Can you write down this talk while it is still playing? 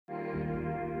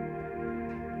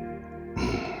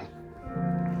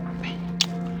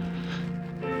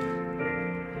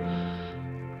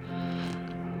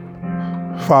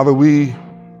Father, we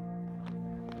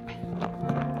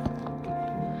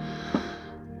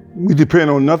depend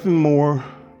on nothing more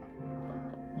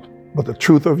but the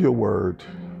truth of your word.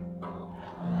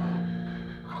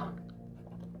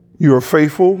 You are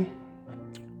faithful,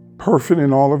 perfect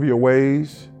in all of your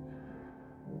ways.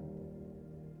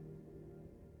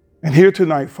 And here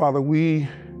tonight, Father, we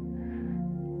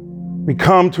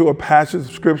come to a passage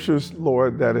of scriptures,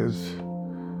 Lord, that is,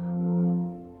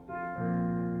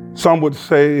 some would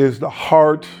say, is the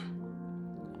heart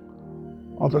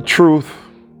of the truth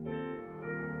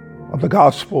of the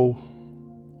gospel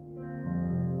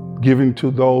given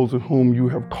to those in whom you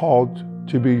have called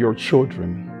to be your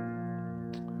children.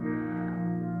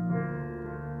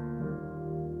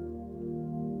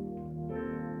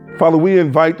 Father, we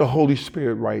invite the Holy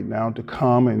Spirit right now to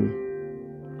come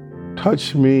and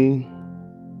touch me.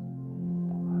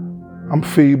 I'm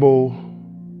feeble.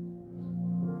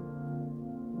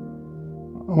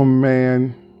 I'm a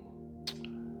man.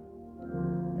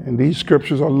 And these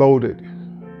scriptures are loaded.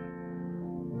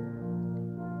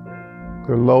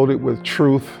 They're loaded with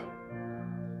truth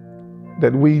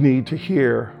that we need to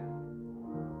hear,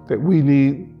 that we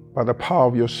need by the power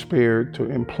of your Spirit to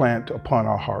implant upon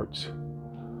our hearts.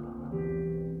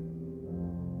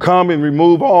 Come and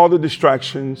remove all the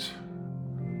distractions,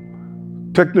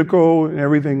 technical and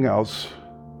everything else.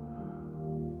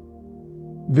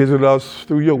 Visit us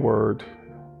through your word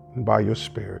and by your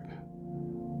Spirit.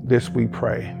 This we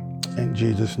pray in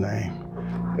Jesus' name.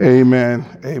 Amen.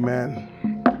 Amen.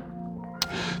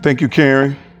 Thank you,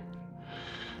 Karen.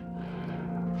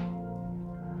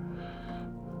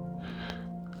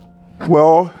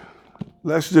 Well,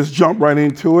 let's just jump right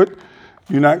into it.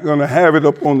 You're not going to have it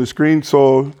up on the screen,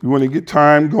 so you want to get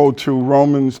time, go to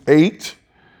Romans 8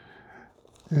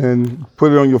 and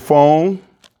put it on your phone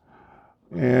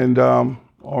and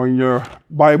on your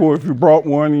Bible if you brought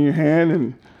one in your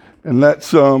hand, and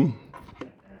let's do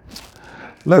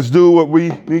what we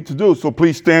need to do. So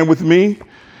please stand with me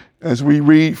as we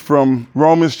read from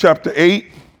Romans chapter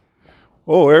 8.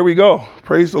 Oh, there we go.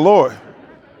 Praise the Lord.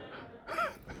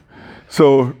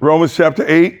 So Romans chapter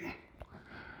 8.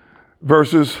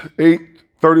 Verses 8,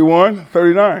 31,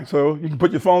 39. So you can put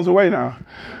your phones away now.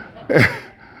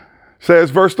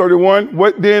 Says verse 31,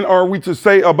 what then are we to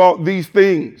say about these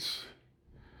things?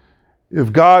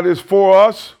 If God is for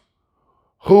us,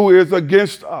 who is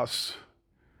against us?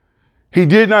 He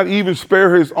did not even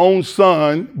spare his own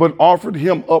son, but offered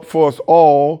him up for us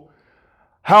all.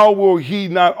 How will he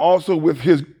not also with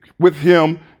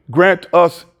him grant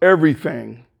us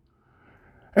everything?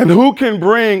 And who can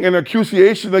bring an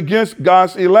accusation against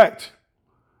God's elect?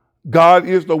 God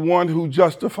is the one who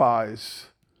justifies.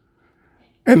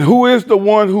 And who is the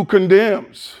one who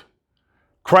condemns?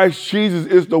 Christ Jesus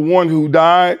is the one who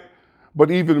died, but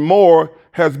even more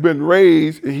has been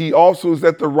raised, and he also is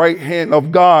at the right hand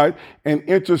of God and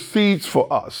intercedes for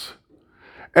us.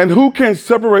 And who can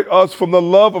separate us from the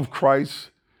love of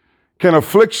Christ? Can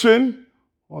affliction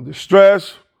or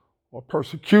distress or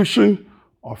persecution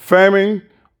or famine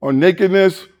or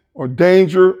nakedness, or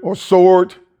danger, or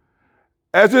sword?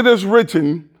 As it is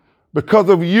written, because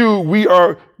of you, we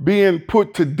are being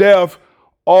put to death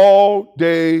all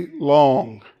day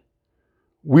long.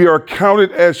 We are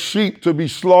counted as sheep to be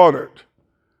slaughtered.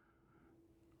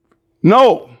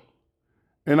 No,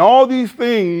 in all these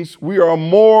things, we are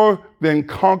more than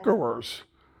conquerors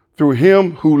through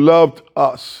him who loved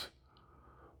us.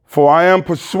 For I am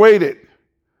persuaded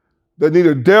that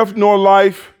neither death nor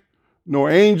life,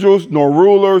 nor angels, nor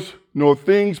rulers, nor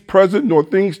things present, nor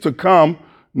things to come,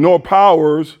 nor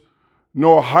powers,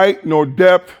 nor height, nor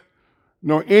depth,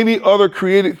 nor any other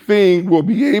created thing will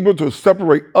be able to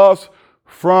separate us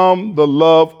from the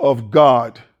love of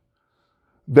God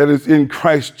that is in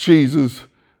Christ Jesus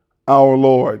our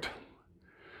Lord.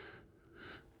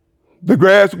 The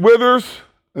grass withers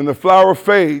and the flower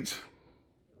fades.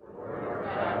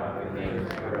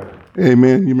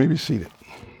 Amen. You may be seated.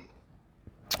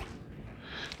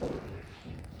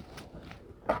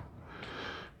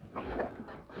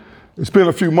 It's been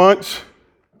a few months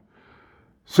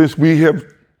since we have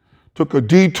took a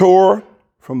detour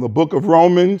from the book of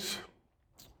Romans.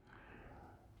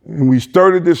 And we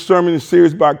started this sermon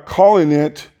series by calling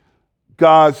it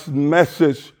God's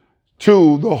Message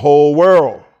to the Whole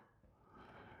World.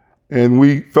 And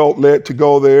we felt led to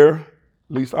go there, at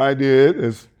least I did,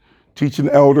 as teaching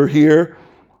elder here,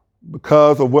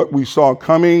 because of what we saw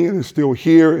coming and is still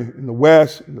here in the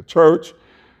West, in the church,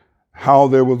 how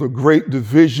there was a great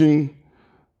division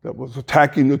that was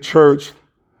attacking the church,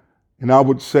 and I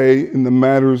would say in the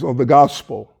matters of the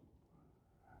gospel.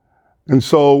 And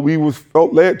so we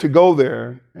felt led to go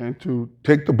there and to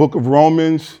take the book of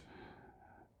Romans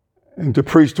and to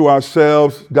preach to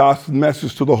ourselves God's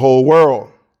message to the whole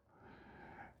world.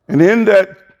 And in that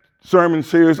sermon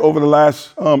series over the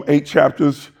last 8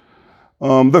 chapters,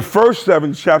 the first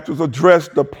 7 chapters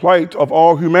addressed the plight of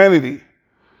all humanity,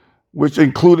 which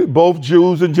included both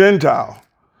Jews and Gentiles.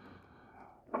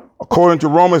 According to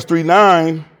Romans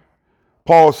 3:9,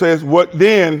 Paul says, "What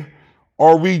then?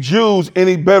 Are we Jews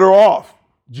any better off?"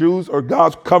 Jews are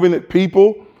God's covenant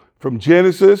people from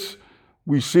Genesis.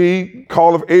 We see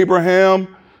call of Abraham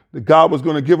that God was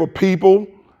going to give a people.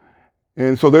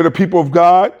 And so they're the people of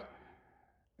God.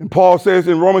 And Paul says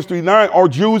in Romans 3:9, "Are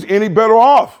Jews any better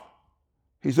off?"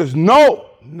 He says, "No,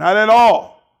 not at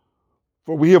all.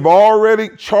 For we have already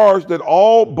charged that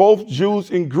both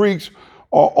Jews and Greeks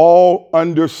are all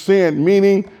under sin,"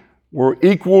 meaning we're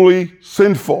equally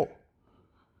sinful.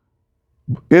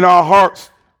 In our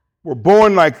hearts, we're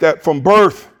born like that from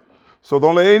birth. So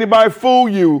don't let anybody fool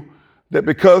you that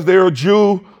because they're a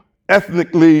Jew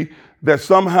ethnically, that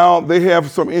somehow they have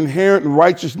some inherent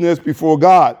righteousness before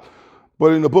God.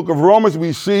 But in the book of Romans,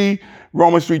 we see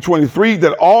Romans 3:23,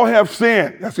 that all have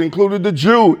sinned. That's included the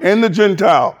Jew and the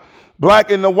Gentile,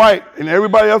 black and the white, and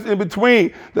everybody else in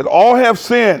between, that all have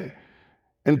sinned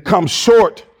and come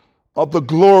short of the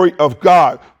glory of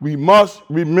God. We must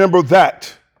remember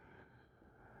that.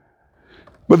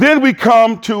 But then we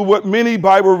come to what many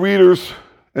Bible readers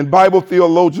and Bible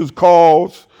theologians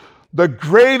calls the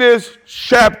greatest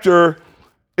chapter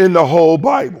in the whole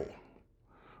Bible.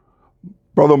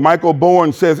 Brother Michael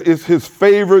Bourne says it's his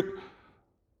favorite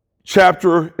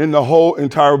chapter in the whole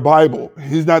entire Bible.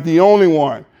 He's not the only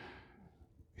one.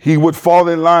 He would fall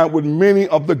in line with many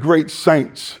of the great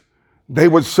saints. They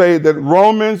would say that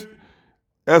Romans,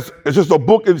 it's just a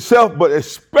book itself, but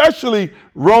especially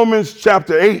Romans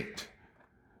chapter 8,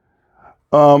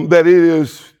 that it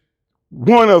is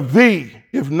one of the,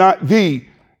 if not the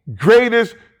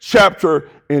greatest chapter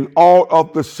in all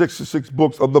of the 66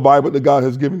 books of the Bible that God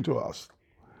has given to us.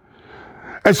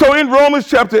 And so in Romans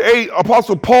chapter 8,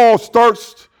 Apostle Paul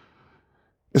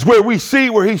is where we see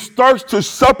where he starts to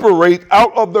separate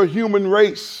out of the human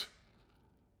race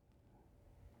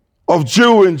of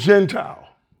Jew and Gentile,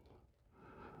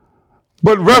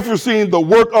 but referencing the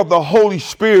work of the Holy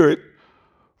Spirit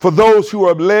for those who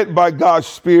are led by God's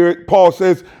Spirit. Paul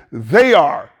says they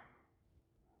are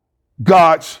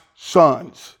God's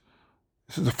sons.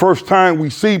 This is the first time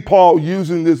we see Paul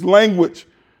using this language.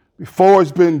 Before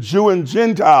it's been Jew and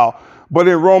Gentile, but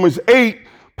in Romans 8,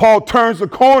 Paul turns the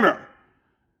corner.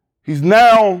 He's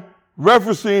now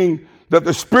referencing that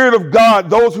the Spirit of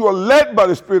God, those who are led by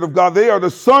the Spirit of God, they are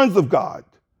the sons of God.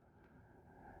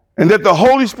 And that the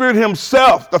Holy Spirit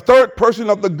himself, the third person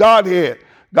of the Godhead,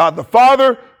 God the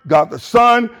Father, God the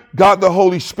Son, God the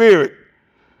Holy Spirit,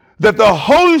 that the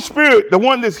Holy Spirit, the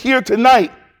one that's here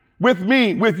tonight with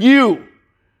me, with you,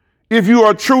 if you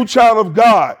are a true child of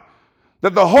God,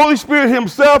 that the Holy Spirit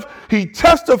himself, he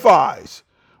testifies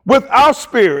with our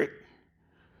spirit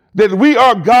that we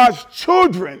are God's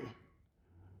children.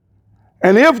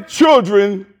 And if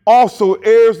children, also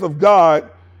heirs of God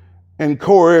and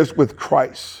co-heirs with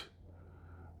Christ.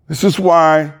 This is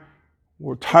why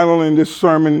we're titling this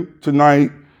sermon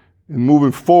tonight and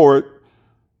moving forward,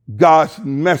 God's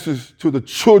message to the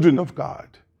children of God.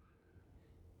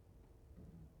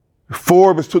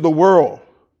 Before it was to the world,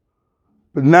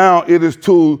 but now it is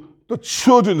to the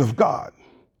children of God,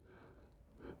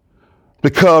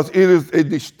 because it is a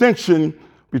distinction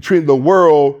between the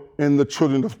world and the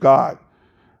children of God.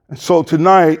 And so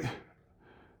tonight,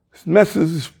 this message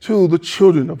is to the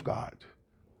children of God.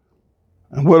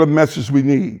 And what a message we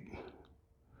need.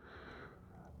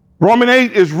 Romans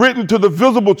 8 is written to the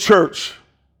visible church,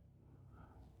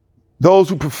 those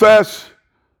who profess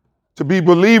to be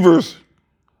believers.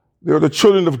 They're the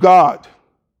children of God.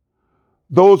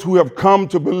 Those who have come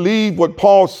to believe what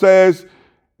Paul says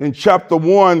in chapter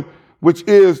 1, which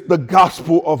is the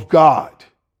gospel of God,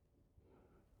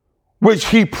 which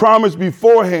he promised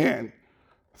beforehand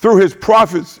through his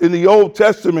prophets in the Old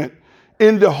Testament,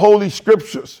 in the Holy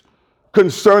Scriptures,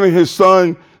 concerning his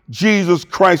son, Jesus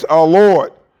Christ our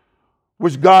Lord,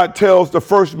 which God tells the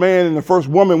first man and the first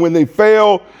woman when they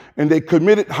failed and they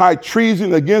committed high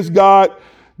treason against God,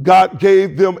 God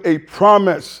gave them a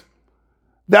promise.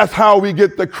 That's how we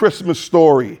get the Christmas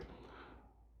story,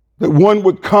 that one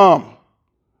would come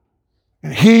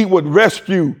and he would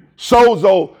rescue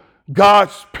sozo,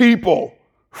 God's people,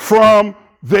 from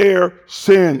their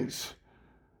sins,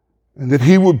 and that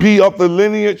he would be of the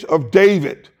lineage of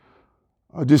David,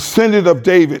 a descendant of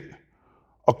David,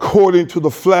 according to the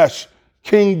flesh,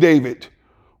 King David,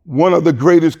 one of the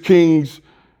greatest kings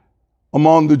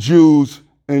among the Jews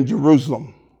in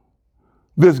Jerusalem.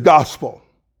 This gospel.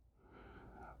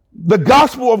 The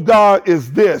gospel of God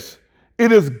is this.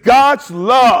 It is God's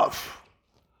love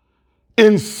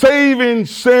in saving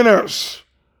sinners.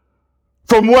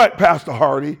 From what, Pastor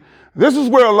Hardy? This is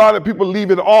where a lot of people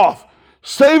leave it off.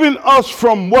 Saving us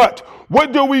from what?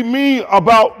 What do we mean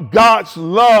about God's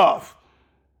love?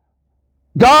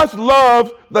 God's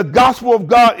love, the gospel of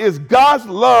God, is God's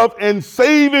love in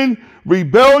saving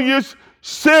rebellious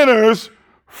sinners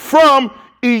from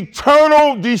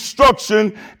eternal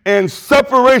destruction and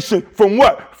separation from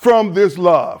what? From this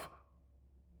love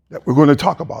that we're going to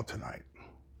talk about tonight.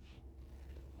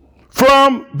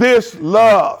 From this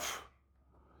love.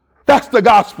 That's the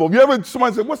gospel. Have you ever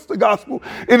somebody said, what's the gospel?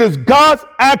 It is God's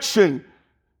action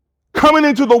coming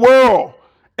into the world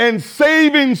and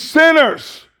saving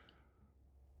sinners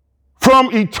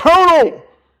from eternal.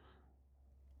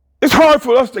 It's hard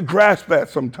for us to grasp that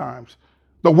sometimes,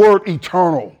 the word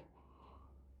eternal.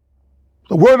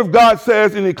 The word of God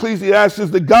says in Ecclesiastes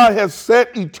that God has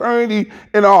set eternity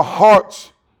in our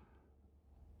hearts.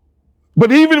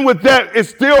 But even with that, it's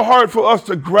still hard for us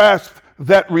to grasp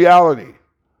that reality.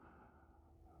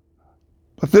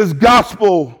 But this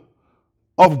gospel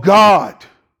of God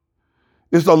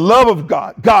is the love of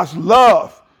God, God's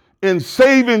love in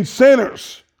saving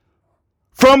sinners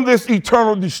from this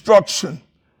eternal destruction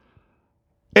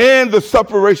and the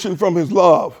separation from his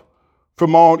love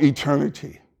from all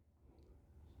eternity.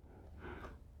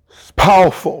 It's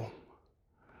powerful.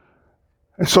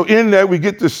 And so in that we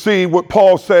get to see what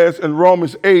Paul says in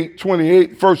Romans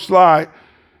 8:28, first slide,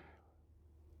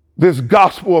 this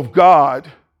gospel of God.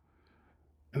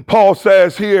 And Paul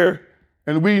says here,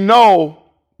 and we know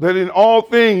that in all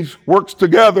things works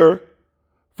together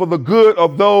for the good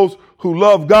of those who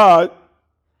love God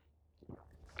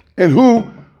and who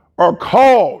are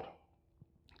called.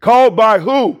 Called by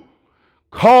who?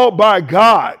 Called by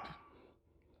God.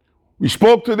 We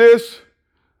spoke to this,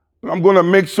 but I'm going to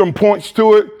make some points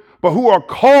to it. But who are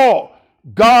called?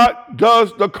 God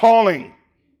does the calling.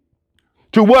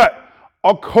 To what?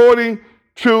 According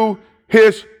to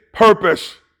his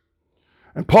purpose.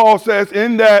 And Paul says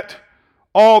in that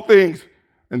all things.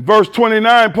 In verse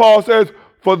 29, Paul says,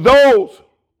 for those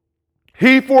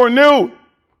he foreknew,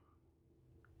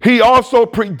 he also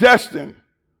predestined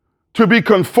to be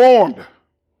conformed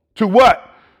to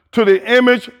what? To the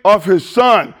image of his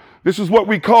son. This is what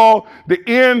we call the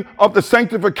end of the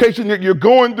sanctification that you're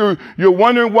going through. You're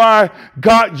wondering why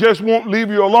God just won't leave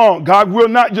you alone. God will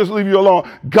not just leave you alone.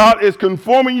 God is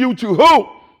conforming you to who?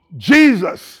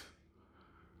 Jesus.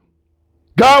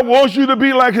 God wants you to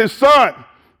be like his son.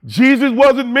 Jesus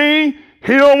wasn't mean.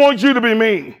 He don't want you to be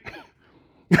mean.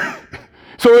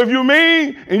 So if you're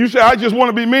mean and you say, I just want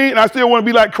to be mean and I still want to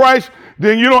be like Christ,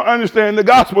 then you don't understand the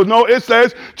gospel. No, it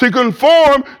says to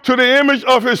conform to the image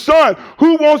of his son.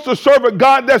 Who wants to serve a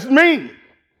God that's mean?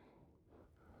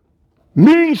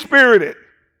 Mean-spirited.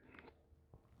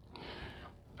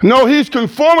 No, he's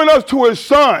conforming us to his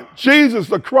son, Jesus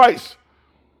the Christ,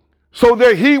 so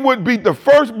that he would be the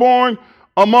firstborn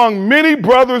among many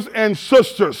brothers and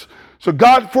sisters. So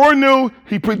God foreknew,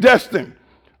 he predestined.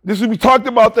 This is, we talked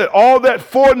about that, all that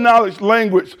foreknowledge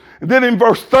language. And then in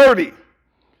verse 30,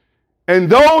 and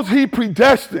those he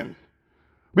predestined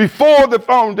before the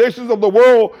foundations of the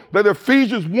world, that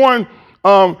Ephesians 1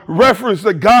 reference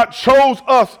that God chose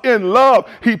us in love.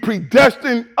 He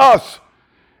predestined us.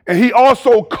 And he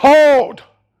also called.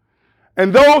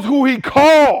 And those who he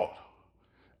called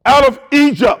out of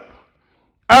Egypt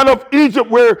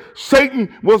where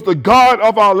Satan was the god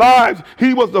of our lives.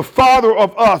 He was the father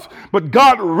of us. But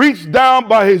God reached down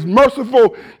by his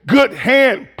merciful, good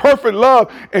hand, perfect love,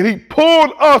 and he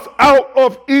pulled us out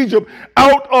of Egypt,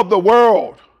 out of the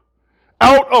world,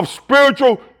 out of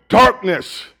spiritual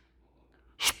darkness,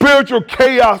 spiritual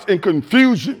chaos and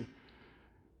confusion.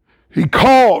 He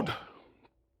called.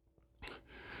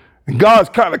 And God's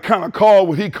kind of called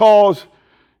what he calls,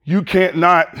 you can't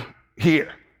not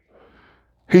hear.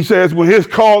 He says when his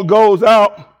call goes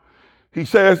out, he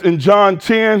says in John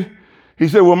 10, he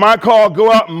said, when my call go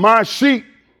out, my sheep,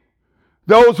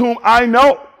 those whom I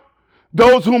know,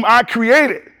 those whom I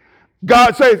created,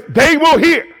 God says they will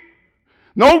hear.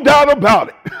 No doubt about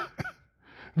it.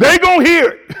 They gonna hear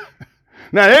it.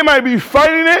 Now, they might be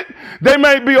fighting it. They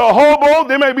may be a hobo.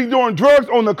 They may be doing drugs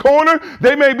on the corner.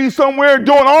 They may be somewhere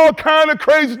doing all kind of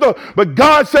crazy stuff. But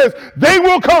God says they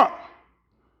will come.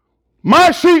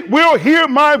 My sheep will hear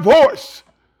my voice,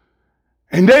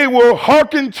 and they will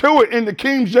hearken to it in the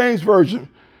King James Version.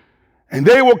 And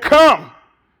they will come,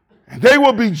 and they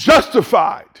will be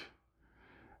justified,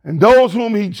 And those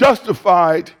whom he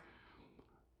justified,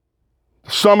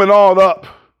 to sum it all up,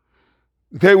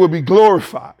 they will be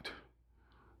glorified.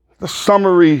 The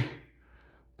summary,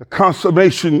 the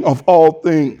consummation of all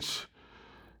things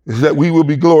is that we will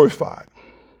be glorified.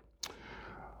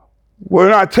 Well,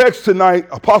 in our text tonight,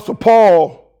 Apostle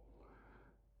Paul,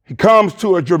 he comes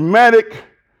to a dramatic,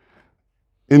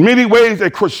 in many ways, a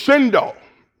crescendo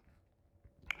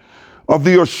of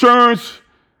the assurance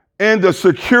and the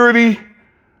security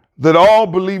that all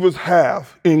believers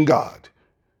have in God.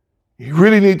 You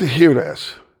really need to hear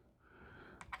this.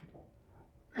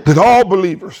 That all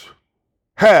believers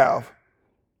have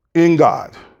in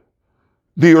God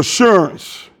the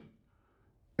assurance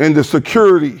and the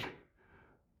security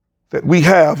that we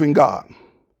have in God.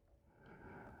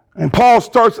 And Paul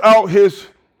starts out his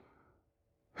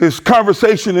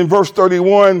conversation in verse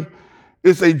 31.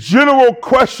 It's a general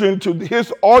question to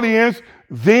his audience,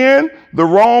 then the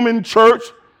Roman church,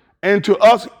 and to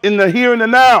us in the here and the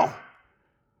now.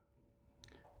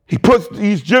 He puts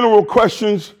these general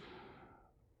questions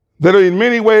that are in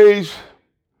many ways,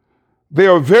 they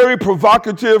are very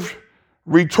provocative,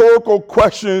 rhetorical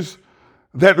questions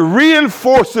that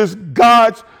reinforces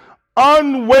God's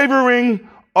unwavering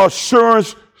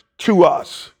assurance to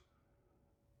us.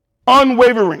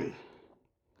 Unwavering.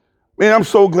 Man, I'm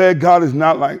so glad God is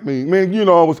not like me. Man, you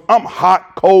know, I'm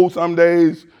hot, cold some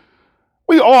days.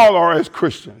 We all are as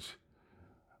Christians.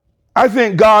 I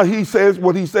think God, he says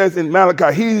what he says in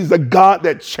Malachi. He's a God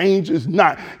that changes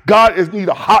not. God is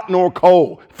neither hot nor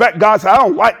cold. In fact, God said, I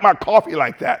don't like my coffee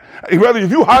like that. Whether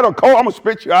if you hot or cold, I'm going to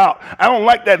spit you out. I don't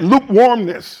like that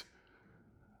lukewarmness.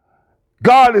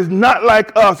 God is not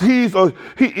like us.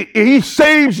 He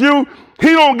saves you. He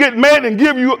don't get mad and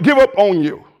give up on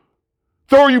you,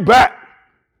 throw you back.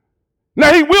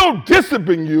 Now, he will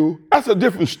discipline you. That's a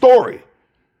different story.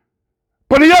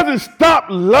 But he doesn't stop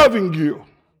loving you.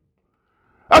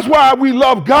 That's why we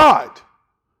love God.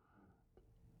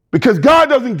 Because God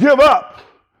doesn't give up.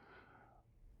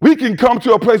 We can come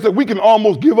to a place that we can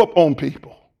almost give up on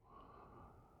people.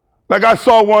 Like I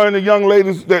saw one of the young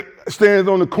ladies that stands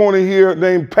on the corner here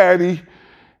named Patty.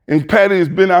 And Patty has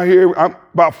been out here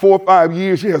about 4 or 5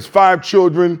 years. She has 5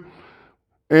 children.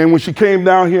 And when she came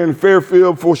down here in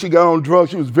Fairfield before she got on drugs,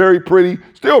 she was very pretty,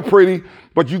 still pretty,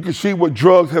 but you can see what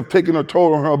drugs have taken a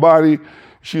toll on her body.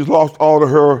 She's lost all of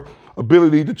her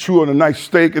ability to chew on a nice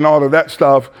steak and all of that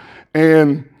stuff.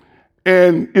 And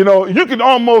you know, you can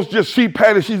almost just see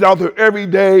Patty. She's out there every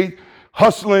day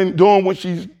hustling, doing what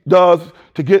she does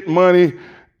to get money.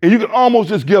 And you can almost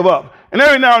just give up. And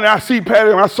every now and then I see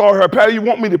Patty and I saw her, Patty, you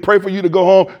want me to pray for you to go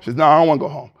home? She says, no, I don't want to go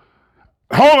home.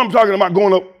 Home, I'm talking about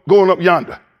going up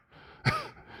yonder.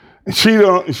 And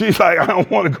she's like, I don't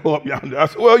want to go up yonder. I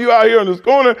said, well, you out here in this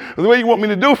corner. That's the way you want me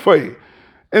to do for you.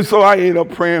 And so I ended up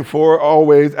praying for her,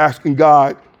 always asking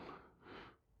God,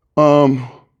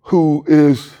 who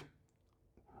is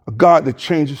a God that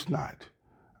changes not.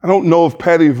 I don't know if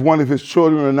Patty is one of his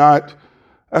children or not.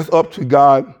 That's up to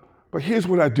God. But here's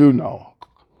what I do know.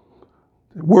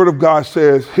 The word of God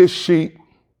says his sheep,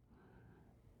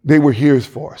 they were his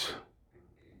for us.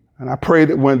 And I pray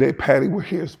that one day Patty were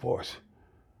his for us.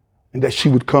 And that she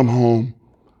would come home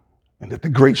and that the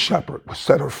great shepherd would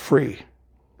set her free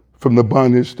from the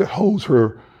bondage that holds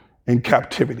her in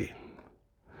captivity.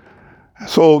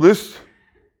 So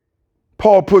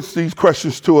Paul puts these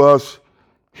questions to us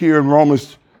here in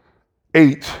Romans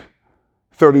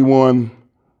 8:31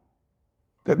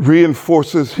 that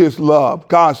reinforces his love,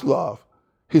 God's love,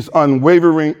 his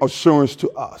unwavering assurance to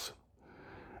us.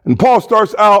 And Paul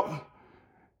starts out,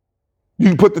 you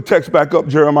can put the text back up,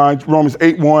 Jeremiah, Romans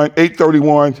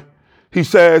 8:31. He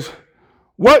says,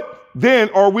 what then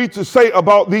are we to say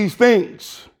about these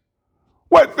things?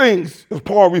 What things is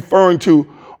Paul referring to?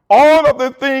 All of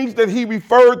the things that he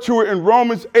referred to in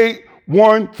Romans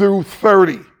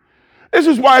 8:1-30. This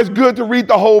is why it's good to read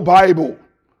the whole Bible.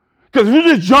 Because if you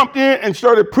just jumped in and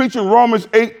started preaching Romans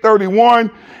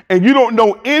 8:31 and you don't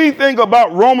know anything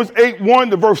about Romans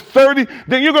 8:1-30,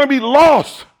 then you're going to be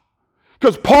lost.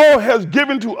 Because Paul has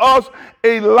given to us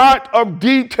a lot of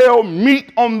detailed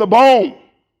meat on the bone.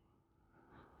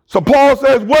 So Paul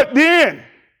says, what then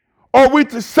are we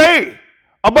to say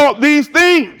about these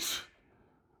things?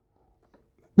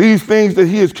 These things that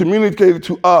he has communicated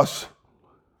to us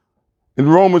in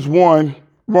Romans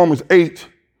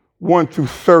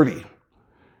 8:1-30.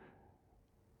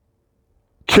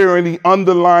 Carrying the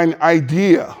underlying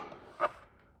idea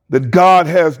that God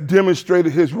has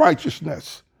demonstrated his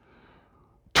righteousness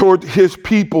toward his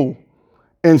people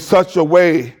in such a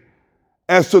way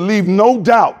as to leave no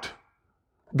doubt.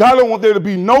 God don't want there to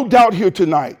be no doubt here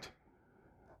tonight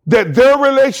that their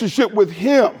relationship with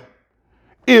him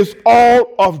is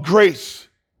all of grace.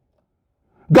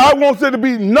 God wants there to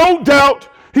be no doubt.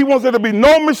 He wants there to be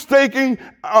no mistaken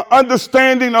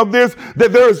understanding of this,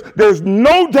 that there's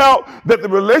no doubt that the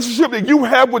relationship that you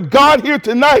have with God here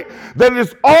tonight, that it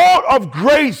is all of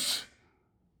grace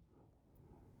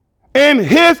and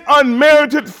his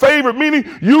unmerited favor, meaning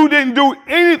you didn't do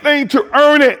anything to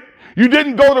earn it. You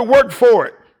didn't go to work for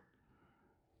it.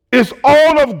 It's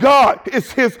all of God.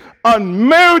 It's his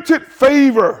unmerited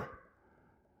favor.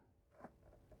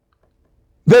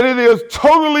 That it is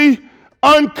totally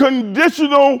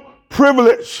unconditional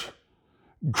privilege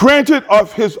granted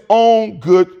of his own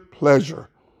good pleasure.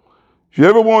 If you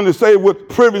ever wanted to say what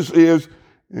privilege is,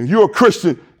 and you're a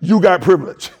Christian, you got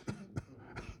privilege.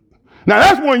 Now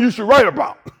that's one you should write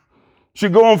about. You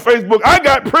should go on Facebook, I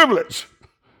got privilege.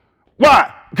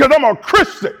 Why? Because I'm a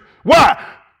Christian. Why?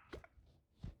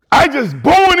 I just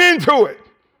born into it.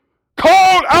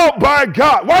 Called out by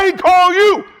God. Why he call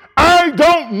you? I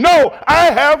don't know. I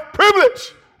have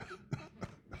privilege.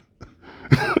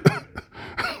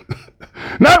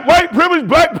 Not white privilege,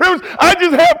 black privilege. I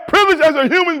just have privilege as a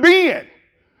human being.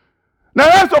 Now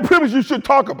that's a privilege you should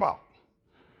talk about.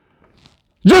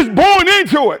 Just born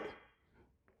into it.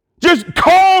 Just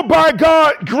called by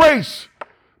God grace.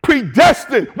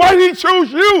 Predestined. Why did he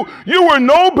choose you? You were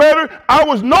no better. I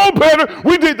was no better.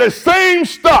 We did the same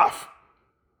stuff.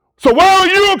 So why are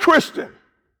you a Christian?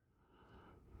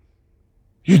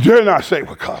 You dare not say,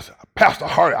 because Pastor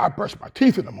Hardy, I brush my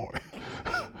teeth in the morning.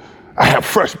 I have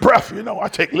fresh breath, I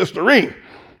take Listerine.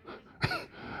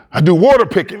 I do water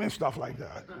picking and stuff like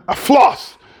that. I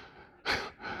floss.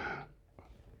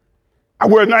 I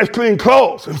wear nice clean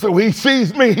clothes. And so when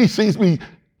he sees me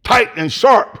tight and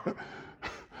sharp.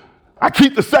 I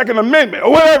keep the Second Amendment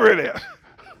or whatever it is.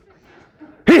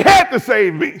 He had to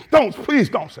save me. Please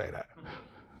don't say that.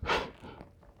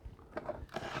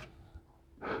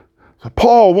 So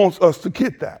Paul wants us to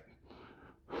get that.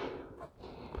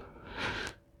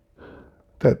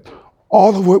 That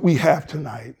all of what we have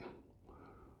tonight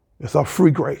is our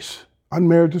free grace,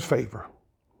 unmerited favor,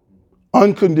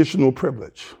 unconditional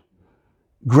privilege,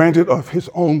 granted of his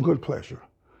own good pleasure.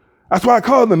 That's why I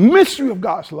call it the mystery of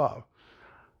God's love.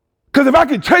 Because if I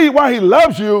could tell you why he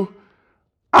loves you,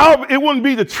 it wouldn't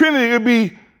be the Trinity, it would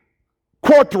be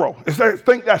cuatro. I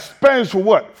think that's Spanish for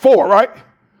what? 4, right?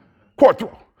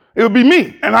 Cuatro. It would be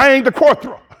me, and I ain't the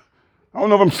cuatro. I don't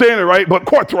know if I'm saying it right, but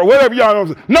cuatro, whatever y'all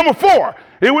know. Number 4.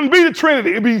 It wouldn't be the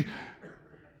Trinity. It'd be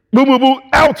boo, boo, boo,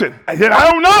 Alton. I said,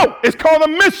 I don't know. It's called a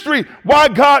mystery why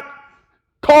God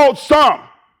called some.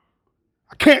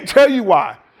 I can't tell you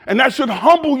why. And that should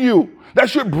humble you. That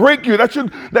should break you. That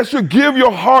should give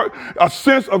your heart a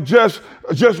sense of just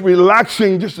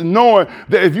relaxing, just knowing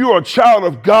that if you are a child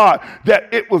of God,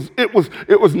 that it was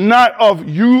not of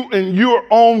you and your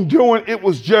own doing. It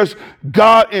was just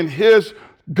God and his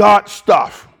God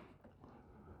stuff.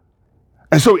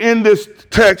 And so in this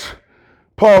text,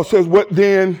 Paul says, what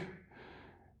then?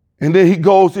 And then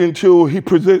he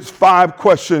presents 5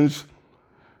 questions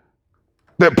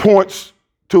that points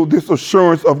to this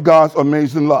assurance of God's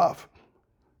amazing love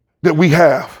that we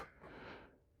have.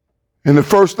 And the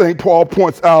first thing Paul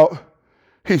points out,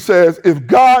 he says, if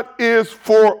God is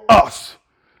for us.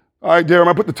 All right, Darren,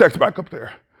 I put the text back up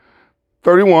there.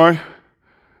 31.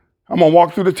 I'm going to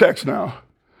walk through the text now.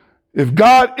 If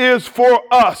God is for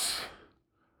us.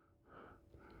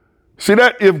 See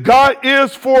that? If God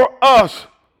is for us,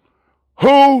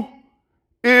 who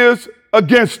is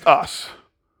against us?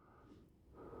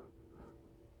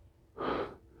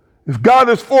 If God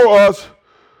is for us,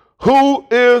 who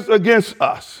is against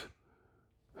us?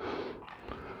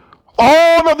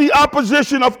 All of the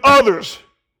opposition of others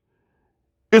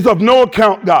is of no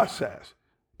account, God says.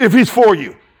 If he's for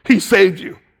you, he saved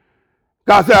you.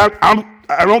 God said,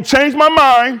 I don't change my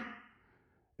mind.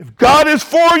 If God is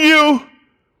for you,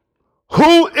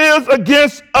 who is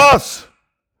against us?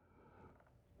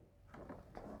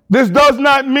 This does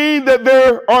not mean that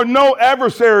there are no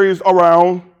adversaries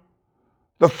around.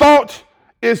 The thought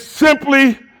is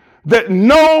simply that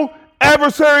no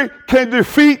adversary can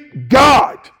defeat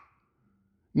God.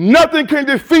 Nothing can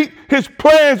defeat his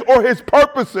plans or his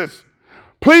purposes.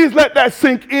 Please let that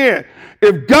sink in.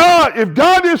 If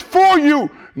God is for you,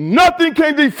 nothing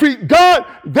can defeat God.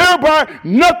 Thereby,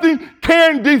 nothing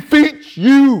can defeat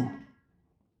you.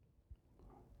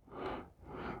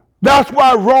 That's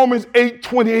why Romans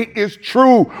 8:28 is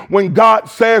true when God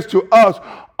says to us,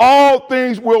 all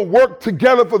things will work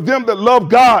together for them that love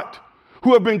God,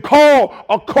 who have been called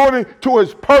according to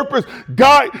his purpose.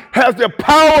 God has the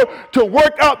power to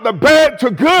work out the bad to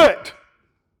good.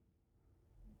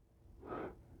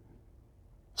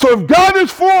 So if God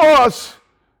is for us,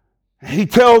 he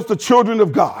tells the children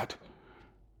of God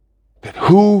that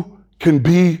who can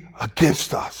be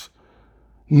against us?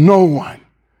 No one.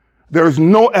 There is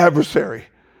no adversary.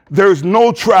 There is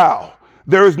no trial.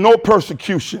 There is no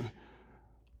persecution.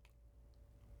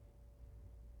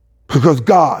 Because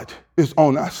God is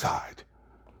on our side.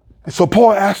 And so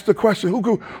Paul asked the question,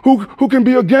 who can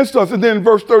be against us? And then in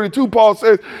verse 32, Paul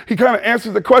says, he kind of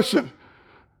answers the question,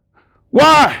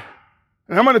 why?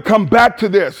 And I'm going to come back to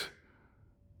this.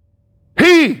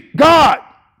 He, God,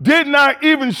 did not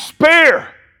even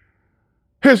spare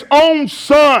his own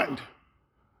son.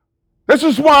 This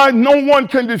is why no one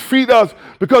can defeat us,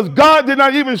 because God did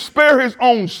not even spare his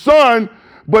own son,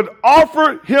 but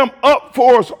offered him up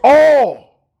for us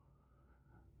all.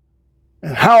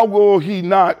 And how will he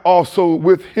not also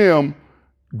with him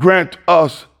grant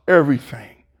us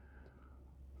everything?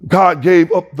 God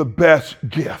gave up the best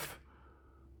gift,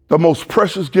 the most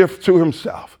precious gift to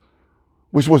himself,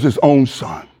 which was his own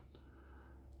son.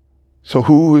 So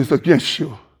who is against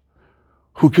you?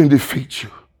 Who can defeat you?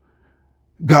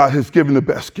 God has given the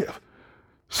best gift.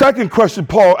 Second question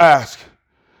Paul asks,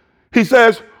 he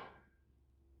says,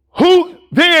 who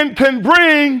then can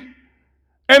bring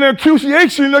an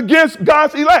accusation against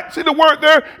God's elect? See the word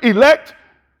there, elect,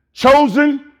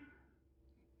 chosen,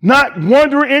 not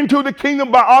wandering into the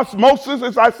kingdom by osmosis,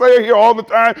 as I say here all the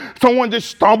time. Someone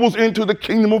just stumbles into the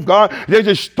kingdom of God. They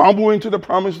just stumble into the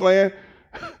promised land.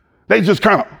 They just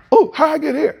kind of, oh, how I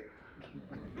get here?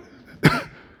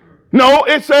 No,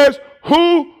 it says,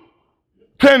 who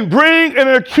can bring an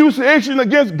accusation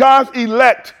against God's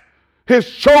elect, his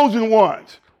chosen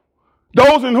ones,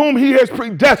 those in whom he has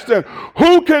predestined?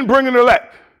 Who can bring an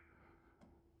elect?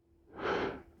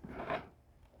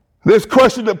 This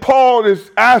question that Paul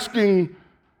is asking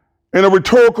in a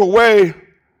rhetorical way,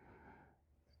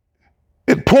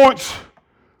 it points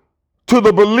to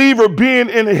the believer being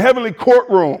in a heavenly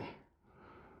courtroom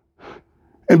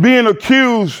and being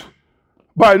accused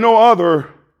by no other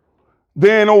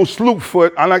than old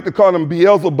Slewfoot. I like to call him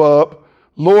Beelzebub,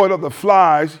 Lord of the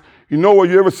Flies. You know, where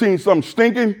you ever seen something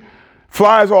stinking?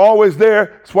 Flies are always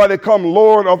there. That's why they call him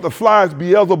Lord of the Flies,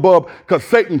 Beelzebub, because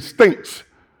Satan stinks.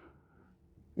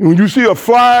 When you see a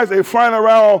flies, they're flying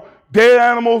around dead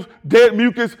animals, dead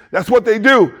mucus. That's what they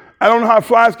do. I don't know how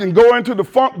flies can go into the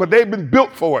funk, but they've been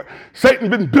built for it. Satan's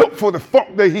been built for the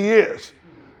funk that he is.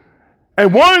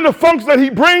 And one of the funks that he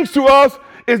brings to us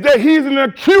is that he's an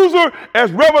accuser,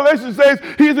 as Revelation says,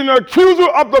 he's an accuser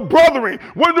of the brethren.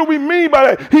 What do we mean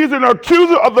by that? He's an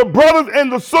accuser of the brothers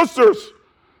and the sisters.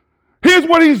 Here's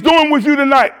what he's doing with you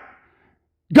tonight.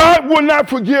 God will not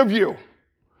forgive you.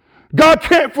 God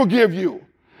can't forgive you.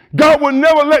 God will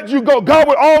never let you go. God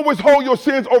will always hold your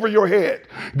sins over your head.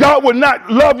 God will not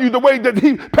love you the way that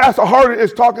Pastor Harden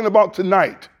is talking about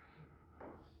tonight.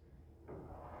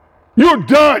 You're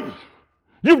done.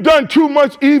 You've done too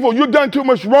much evil. You've done too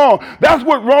much wrong. That's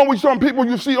what's wrong with some people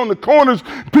you see on the corners,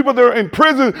 people that are in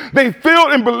prison. They feel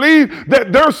and believe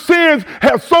that their sins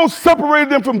have so separated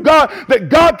them from God that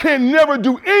God can never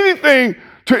do anything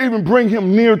to even bring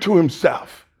him near to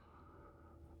himself.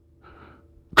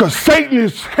 Because Satan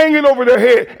is hanging over their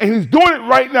head, and he's doing it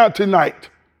right now tonight.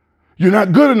 You're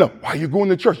not good enough. Why are you going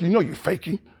to church? You know you're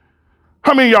faking.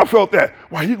 How many of y'all felt that?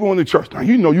 Why are you going to church? Now,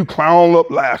 you know you clowned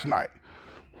up last night.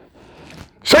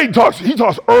 Satan talks, he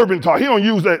talks urban talk. He don't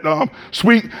use that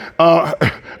sweet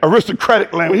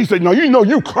aristocratic language. He said, no, you know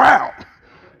you clown.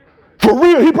 For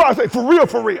real, he probably say, for real,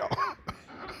 for real.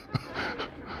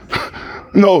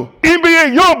 No,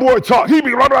 NBA young boy talk. He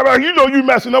be blah, blah, blah. You know you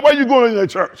messing up. Why you going in that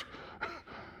church?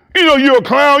 You know you're a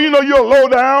clown. You know you're a low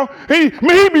down. He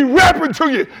be rapping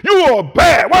to you. You are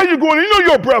bad. Why are you going in? You know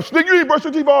you're a breath stink. You ain't brush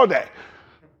your teeth all day.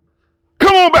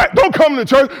 Come on back. Don't come to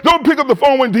church. Don't pick up the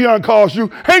phone when Dion calls you.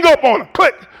 Hang up on him.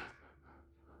 Click.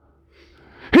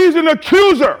 He's an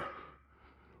accuser.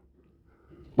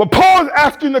 But Paul is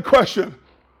asking the question,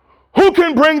 who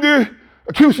can bring the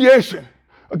accusation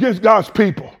against God's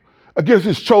people, against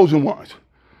his chosen ones?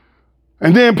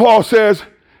 And then Paul says,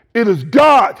 it is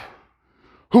God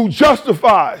who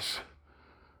justifies.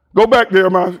 Go back there,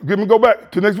 man. Go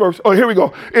back to the next verse. Oh, here we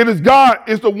go. It is God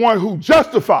is the one who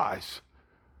justifies.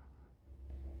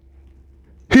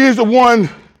 He is the one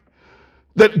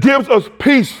that gives us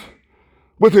peace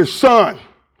with his son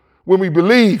when we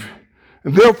believe.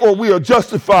 And therefore we are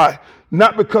justified,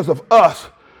 not because of us,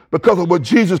 because of what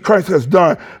Jesus Christ has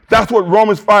done. That's what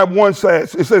Romans 5:1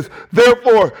 says. It says,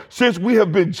 therefore, since we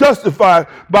have been justified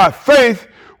by faith,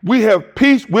 we have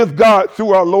peace with God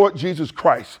through our Lord Jesus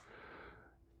Christ.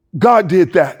 God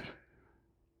did that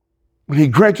when he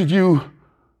granted you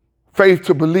faith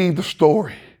to believe the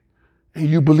story and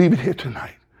you believe it here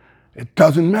tonight. It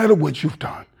doesn't matter what you've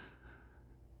done.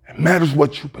 It matters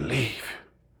what you believe.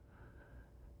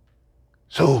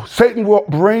 So Satan will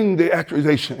bring the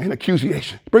accusation and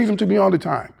accusation. He brings them to me all the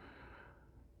time.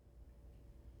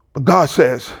 But God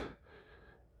says,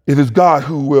 it is God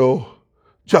who will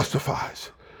justify.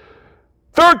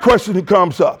 Third question that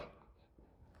comes up.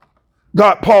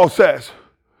 Paul says,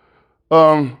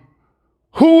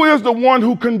 who is the one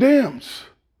who condemns?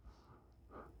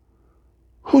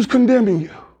 Who's condemning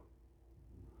you?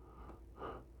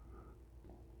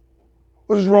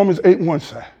 What does Romans 8:1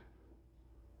 say?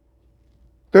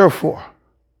 Therefore,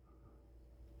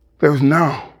 there's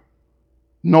now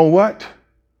no what?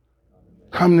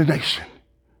 Condemnation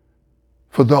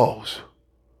for those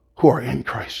who are in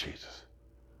Christ Jesus.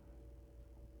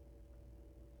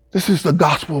 This is the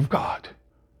gospel of God.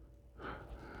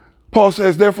 Paul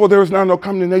says, therefore, there is now no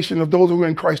condemnation of those who are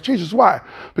in Christ Jesus. Why?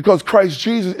 Because Christ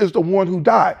Jesus is the one who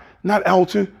died. Not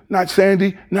Elton, not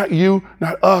Sandy, not you,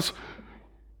 not us.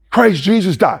 Christ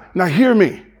Jesus died. Now hear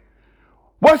me.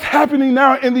 What's happening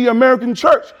now in the American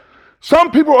church? Some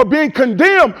people are being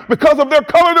condemned because of their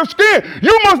color of their skin.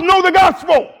 You must know the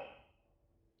gospel.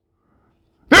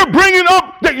 They're bringing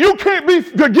up that you can't be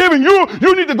forgiven.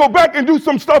 You need to go back and do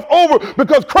some stuff over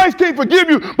because Christ can't forgive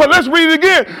you. But let's read it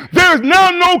again. There is now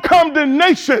no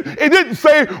condemnation. It didn't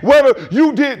say whether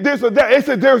you did this or that. It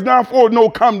said there's now for no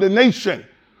condemnation.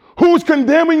 Who's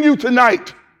condemning you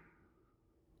tonight?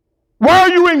 Why are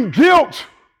you in guilt?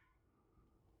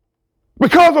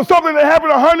 Because of something that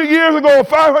happened 100 years ago or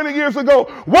 500 years ago.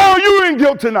 Why are you in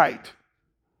guilt tonight?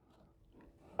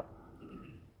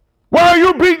 Why are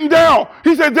you beaten down?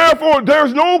 He said, therefore,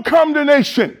 there's no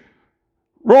condemnation.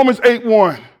 Romans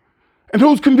 8:1. And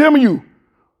who's condemning you?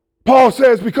 Paul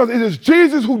says, because it is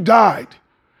Jesus who died.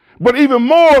 But even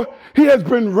more, he has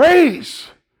been raised.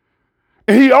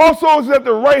 And he also is at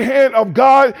the right hand of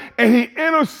God, and he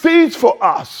intercedes for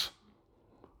us.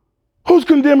 Who's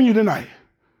condemning you tonight?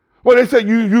 Well, they said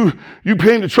you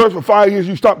came to church for 5 years,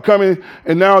 you stopped coming,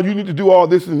 and now you need to do all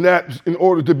this and that in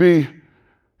order to be.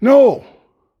 No.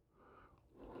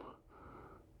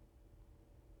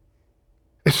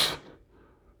 It's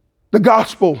the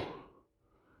gospel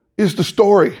is the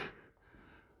story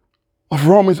of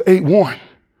Romans 8:1.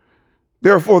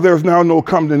 Therefore, there's now no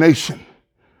condemnation.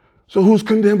 So who's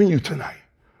condemning you tonight?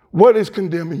 What is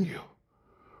condemning you?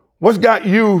 What's got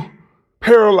you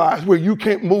paralyzed where you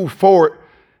can't move forward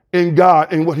in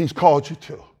God and what he's called you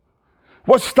to?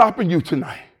 What's stopping you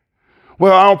tonight?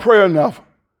 Well, I don't pray enough.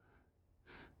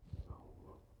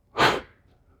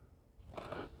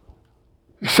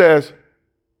 It says,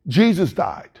 Jesus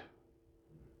died.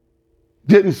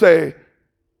 Didn't say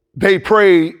they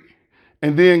prayed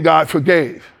and then God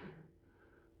forgave.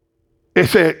 It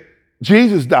said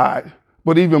Jesus died,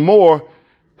 but even more,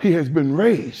 he has been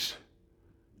raised.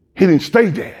 He didn't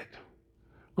stay dead.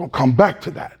 I'm going to come back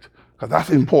to that because that's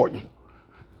important.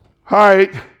 All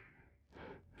right.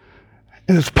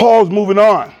 And as Paul's moving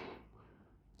on,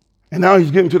 and now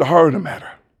he's getting to the heart of the matter.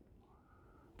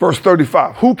 Verse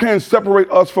 35, who can separate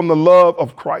us from the love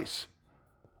of Christ?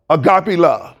 Agape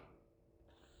love.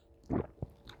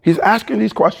 He's asking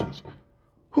these questions.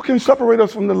 Who can separate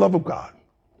us from the love of God?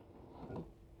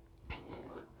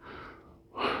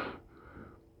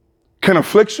 Can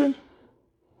affliction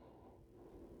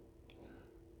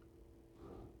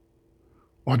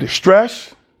or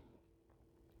distress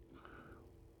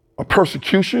or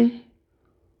persecution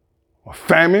or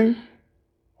famine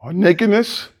or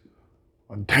nakedness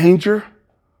or danger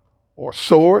or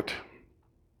sword?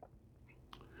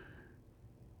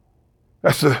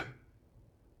 That's the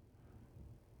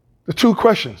two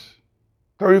questions.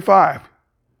 35.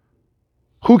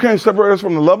 Who can separate us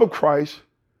from the love of Christ?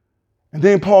 And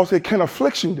then Paul said, can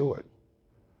affliction do it?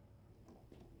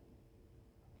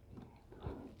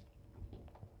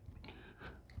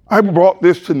 I brought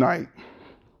this tonight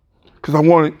because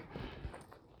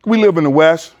we live in the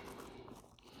West,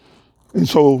 and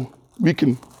so we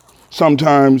can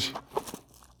sometimes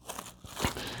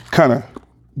kind of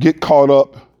get caught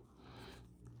up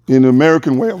in the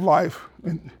American way of life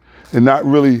and not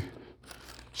really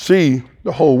see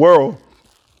the whole world.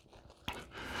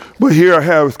 But here I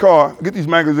have, it's called, get these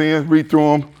magazines, read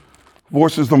through them,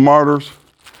 Voices of Martyrs.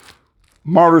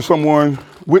 Martyr someone,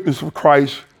 witness for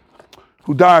Christ,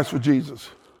 who dies for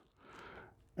Jesus.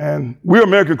 And we're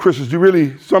American Christians, you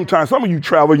really, sometimes, some of you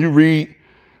travel, you read,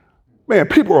 man,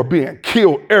 people are being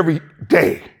killed every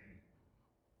day.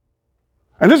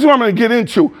 And this is what I'm going to get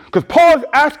into, because Paul is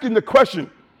asking the question,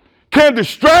 can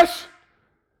distress,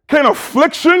 can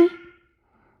affliction,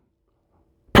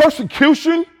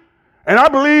 persecution, And I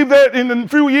believe that in the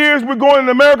few years we're going in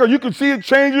America, you can see it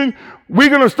changing. We're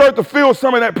going to start to feel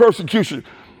some of that persecution.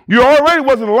 You already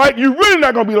wasn't like, you're really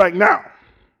not going to be like now.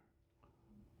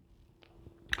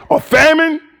 Or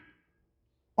famine,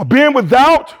 or being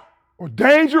without, or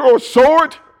danger, or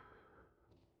sword.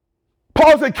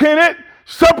 Paul said, can it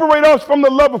separate us from the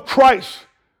love of Christ?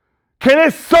 Can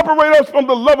it separate us from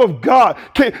the love of God?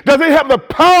 Does it have the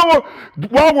power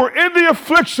while we're in the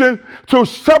affliction to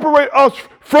separate us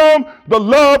from the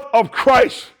love of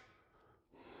Christ?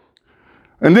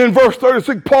 And then verse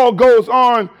 36, Paul goes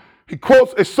on. He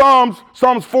quotes Psalms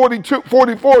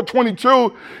 44,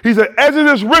 22. He said, as it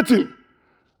is written,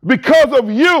 because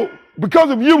of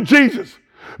you, Jesus,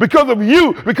 because of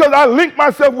you, because I linked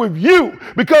myself with you,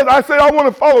 because I said I want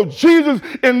to follow Jesus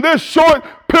in this short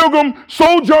pilgrim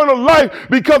sojourner life,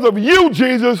 because of you,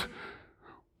 Jesus,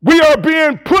 we are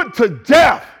being put to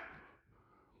death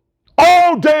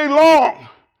all day long,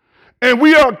 and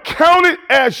we are counted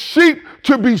as sheep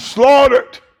to be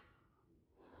slaughtered.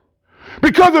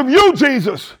 Because of you,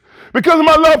 Jesus, because of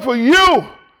my love for you,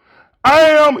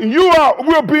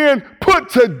 we're being put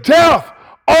to death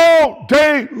all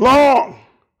day long.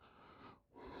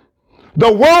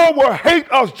 The world will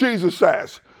hate us, Jesus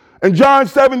says. In John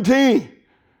 17,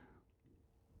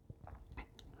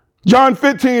 John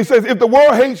 15 says, if the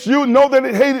world hates you, know that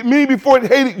it hated me before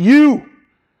it hated you.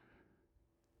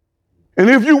 And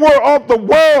if you were of the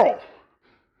world,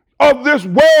 of this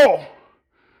world,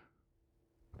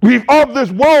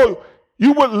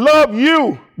 you would love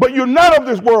you, but you're not of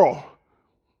this world.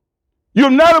 You're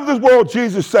not of this world,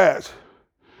 Jesus says.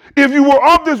 If you were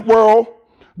of this world,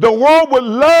 the world would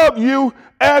love you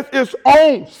as its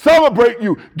own, celebrate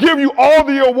you, give you all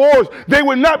the awards. They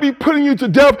would not be putting you to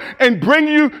death and bring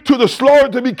you to the slaughter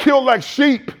to be killed like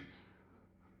sheep.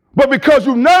 But because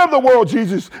you're not of the world,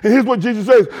 Jesus, and here's what Jesus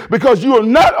says, because you are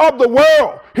not of the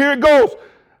world, here it goes,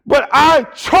 but I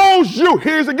chose you,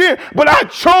 here's again, but I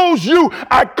chose you,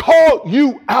 I called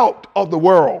you out of the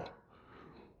world.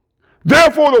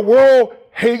 Therefore the world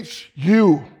hates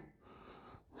you.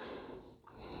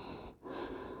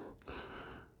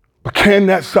 But can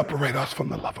that separate us from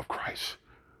the love of Christ?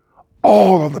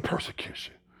 All of the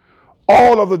persecution,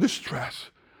 all of the distress,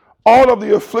 all of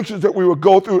the afflictions that we will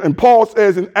go through. And Paul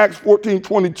says in Acts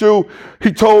 14:22,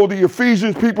 he told the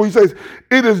Ephesians people, he says,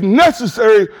 it is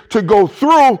necessary to go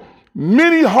through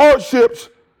many hardships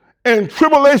and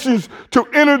tribulations to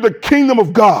enter the kingdom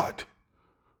of God.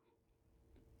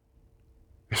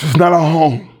 This is not a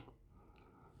home.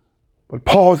 But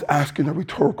Paul is asking a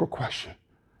rhetorical question.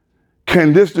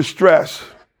 Can this distress,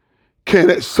 can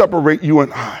it separate you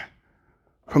and I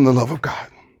from the love of God?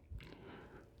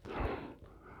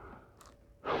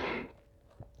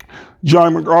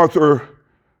 John MacArthur, a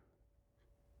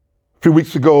few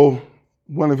weeks ago,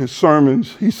 one of his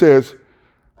sermons, he says,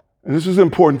 and this is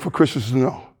important for Christians to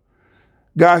know,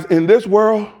 guys, in this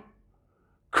world,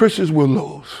 Christians will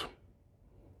lose.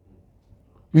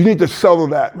 You need to settle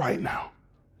that right now.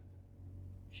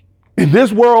 In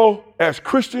this world, as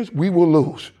Christians, we will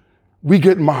lose. We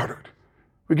get martyred.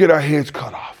 We get our heads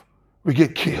cut off. We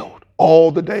get killed all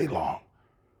the day long.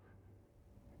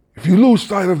 If you lose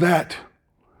sight of that,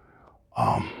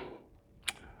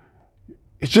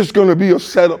 it's just going to be a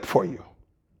setup for you.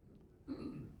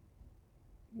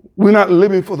 We're not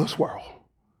living for this world.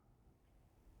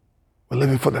 We're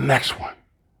living for the next one.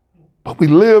 But we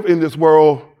live in this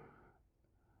world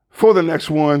for the next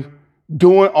one,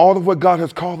 doing all of what God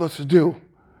has called us to do,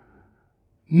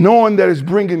 knowing that it's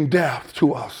bringing death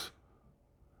to us,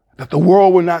 that the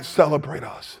world will not celebrate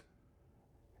us,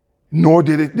 nor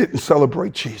didn't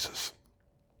celebrate Jesus.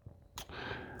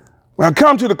 When I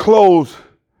come to the close,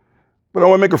 but I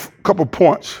want to make a couple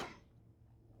points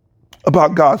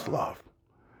about God's love.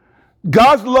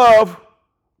 God's love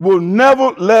will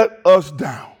never let us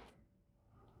down,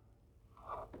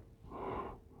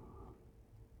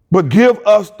 but give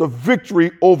us the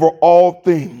victory over all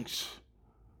things.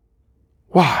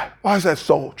 Why? Why is that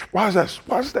so? Why is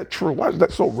that true? Why is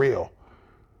that so real?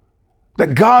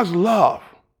 That God's love,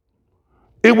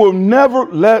 it will never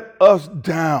let us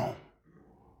down.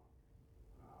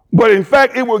 But in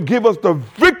fact, it will give us the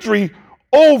victory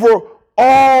over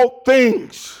all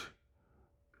things.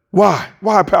 Why?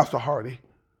 Why, Pastor Hardy?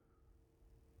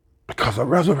 Because the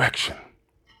resurrection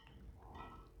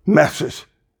message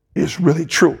is really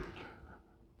true.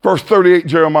 Verse 38,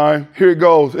 Jeremiah, here it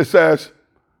goes. It says,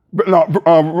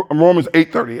 Romans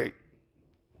 8:38.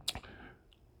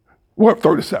 What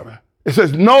 37? It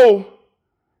says, know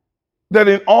that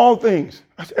in all things,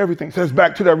 that's everything. It says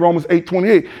back to that Romans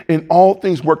 8:28, in all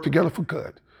things work together for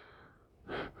good.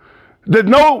 That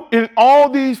no, in all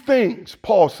these things,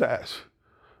 Paul says,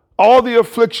 all the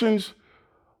afflictions,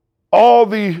 all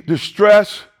the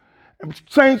distress,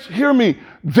 saints, hear me,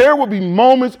 there will be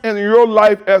moments in your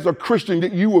life as a Christian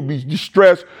that you will be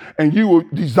distressed and you will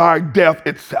desire death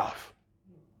itself.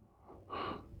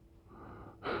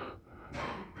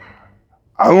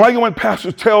 I like it when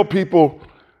pastors tell people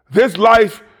this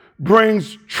life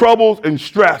brings troubles and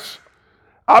stress.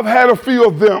 I've had a few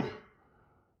of them.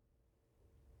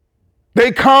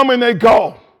 They come and they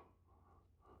go.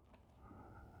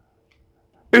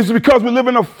 It's because we live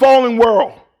in a fallen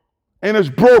world and it's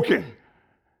broken.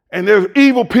 And there's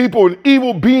evil people and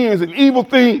evil beings and evil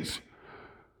things.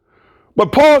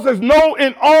 But Paul says, no,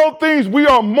 in all things we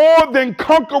are more than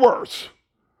conquerors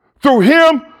through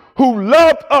him who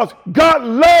loved us. God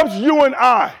loves you and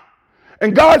I.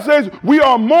 And God says we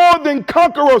are more than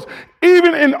conquerors,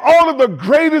 even in all of the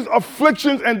greatest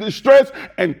afflictions and distress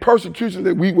and persecution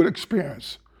that we would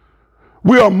experience.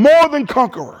 We are more than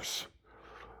conquerors.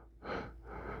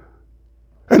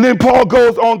 And then Paul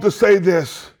goes on to say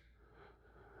this.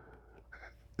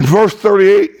 In verse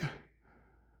 38,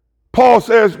 Paul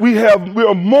says we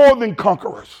are more than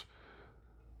conquerors.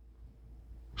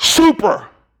 Super,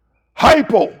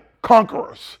 hypo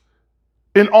conquerors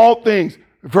in all things.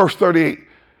 Verse 38,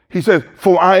 he says,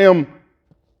 for I am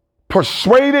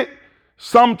persuaded,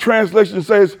 some translation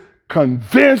says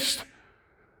convinced,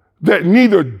 that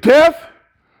neither death,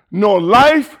 nor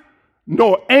life,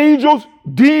 nor angels,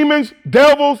 demons,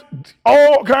 devils,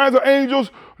 all kinds of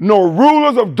angels, nor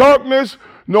rulers of darkness,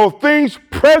 nor things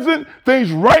present,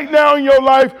 things right now in your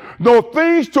life, nor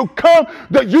things to come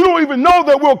that you don't even know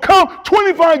that will come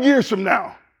 25 years from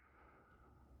now.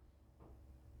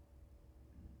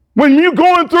 When you've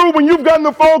gotten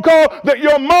the phone call that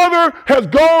your mother has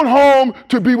gone home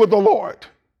to be with the Lord.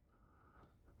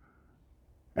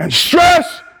 And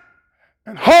stress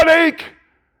and heartache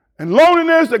and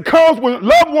loneliness that comes when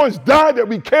loved ones die that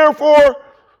we care for.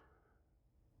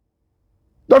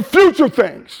 The future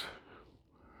things.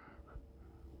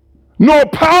 Nor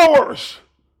powers,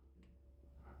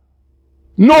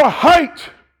 nor height,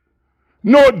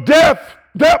 nor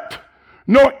depth,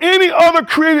 nor any other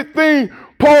created thing,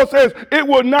 Paul says, it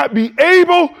will not be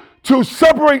able to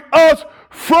separate us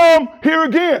from, here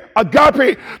again,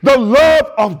 agape, the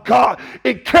love of God.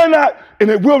 It cannot and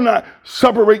it will not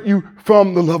separate you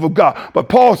from the love of God. But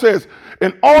Paul says,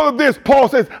 in all of this, Paul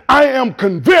says, I am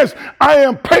convinced, I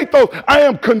am pathos, I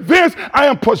am convinced, I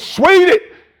am persuaded.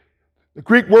 The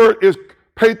Greek word is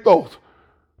pathos.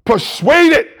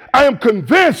 Persuaded, I am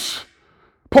convinced,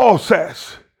 Paul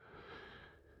says.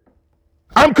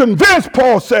 I'm convinced,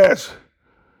 Paul says,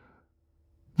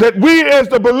 that we as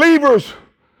the believers,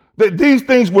 that these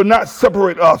things will not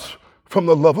separate us from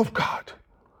the love of God.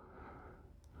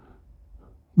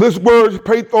 This word,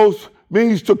 pathos,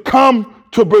 means to come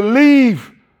to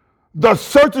believe the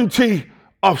certainty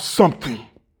of something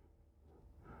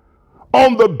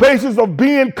on the basis of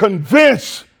being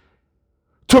convinced,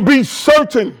 to be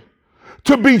certain,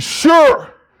 to be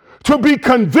sure, to be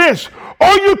convinced.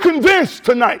 Are you convinced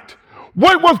tonight?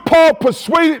 What was Paul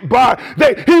persuaded by?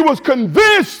 That he was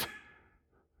convinced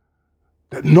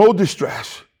that no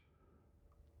distress,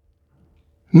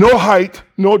 no height,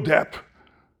 no depth,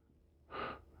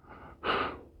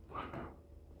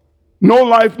 no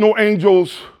life, no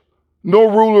angels, no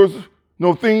rulers,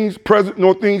 no things present,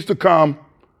 no things to come,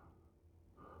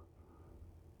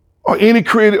 or any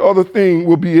created other thing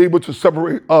will be able to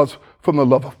separate us from the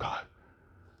love of God.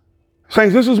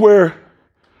 Saints, this is where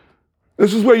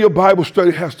your Bible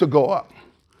study has to go up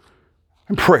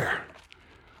in prayer.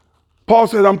 Paul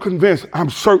said, I'm convinced, I'm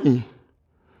certain.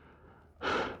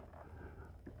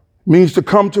 Means to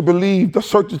come to believe the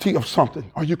certainty of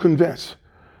something. Are you convinced?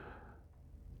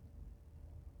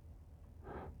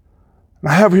 And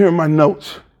I have here in my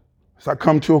notes, as I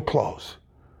come to a close,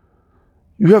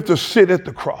 you have to sit at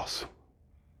the cross.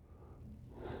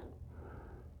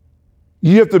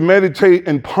 You have to meditate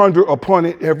and ponder upon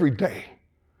it every day.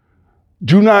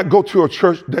 Do not go to a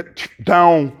church that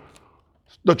down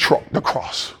the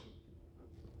cross.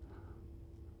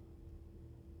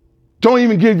 Don't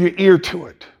even give your ear to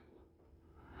it.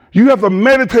 You have to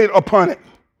meditate upon it,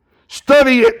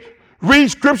 study it, read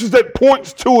scriptures that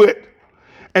points to it,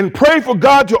 and pray for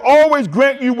God to always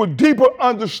grant you a deeper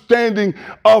understanding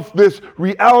of this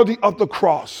reality of the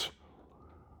cross.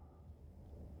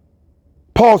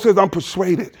 Paul says, I'm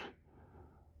persuaded.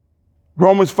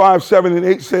 Romans 5, 7, and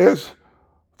 8 says,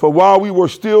 for while we were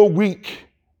still weak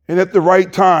and at the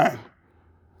right time,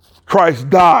 Christ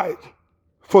died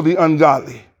for the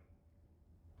ungodly.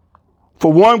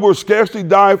 For one will scarcely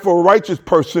die for a righteous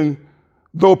person,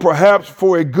 though perhaps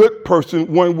for a good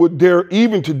person one would dare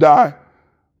even to die.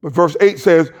 But verse 8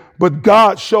 says, but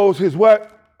God shows his what?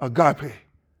 Agape,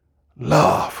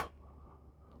 love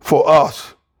for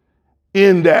us,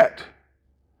 in that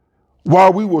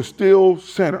while we were still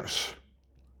sinners,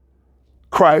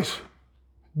 Christ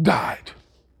died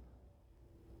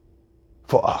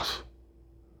for us.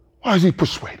 Why is he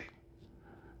persuaded?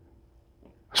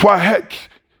 That's why I had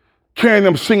carrying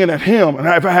them singing that hymn. And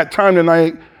if I had time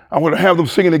tonight, I would have them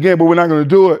singing again, but we're not going to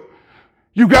do it.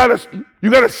 You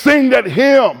gotta sing that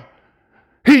hymn.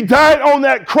 He died on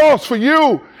that cross for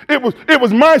you. It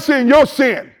was my sin, your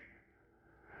sin.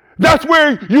 That's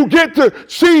where you get to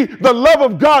see the love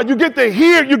of God. You get to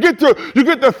hear, you get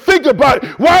to think about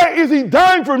it. Why is he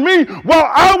dying for me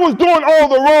while I was doing all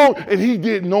the wrong and he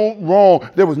did no wrong?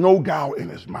 There was no gall in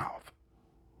his mouth.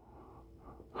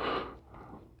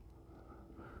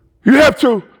 You have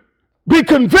to be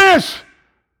convinced.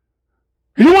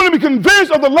 You want to be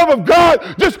convinced of the love of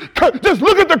God? Just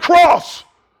look at the cross.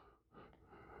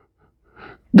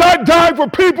 God died for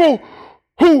people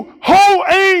whose whole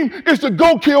aim is to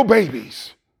go kill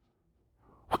babies.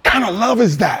 What kind of love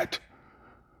is that?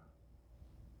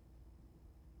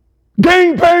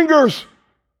 Gangbangers,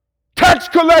 tax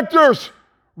collectors,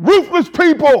 ruthless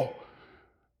people.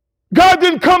 God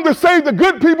didn't come to save the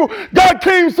good people. God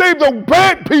came to save the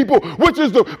bad people, which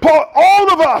is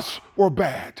all of us were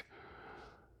bad.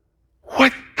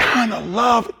 What kind of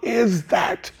love is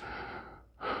that?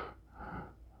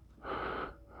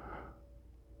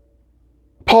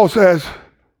 Paul says,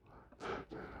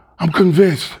 I'm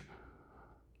convinced,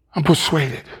 I'm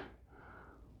persuaded.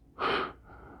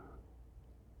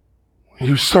 When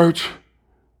you search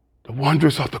the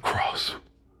wonders of the cross,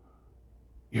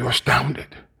 you're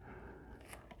astounded.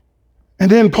 And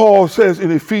then Paul says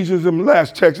in Ephesians, in the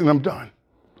last text, and I'm done.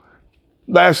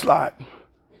 Last slide.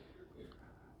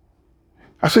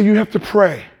 I said you have to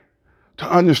pray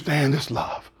to understand this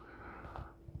love.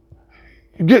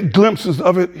 You get glimpses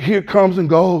of it. Here it comes and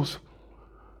goes.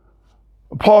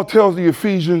 Paul tells the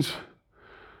Ephesians,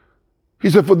 he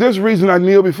said, for this reason I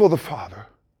kneel before the Father,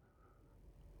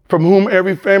 from whom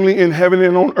every family in heaven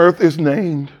and on earth is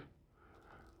named.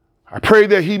 I pray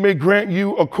that he may grant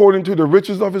you, according to the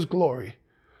riches of his glory,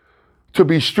 to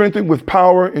be strengthened with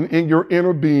power and in your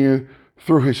inner being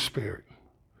through his Spirit.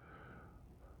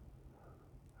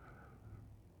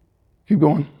 Keep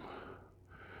going.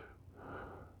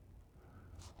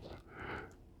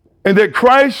 And that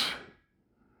Christ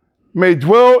may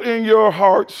dwell in your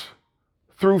hearts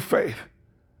through faith.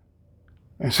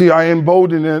 And see, I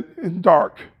embolden it in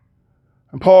dark.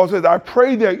 And Paul says, I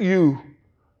pray that you,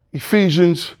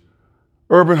 Ephesians,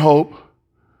 Urban Hope,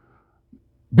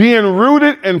 being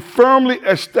rooted and firmly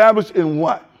established in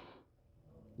what?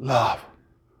 Love.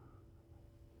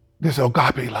 This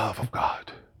agape love of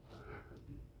God.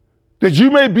 That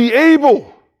you may be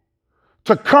able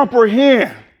to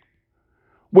comprehend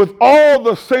with all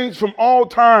the saints from all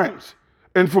times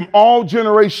and from all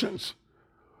generations.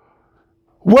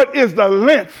 What is the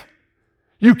length?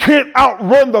 You can't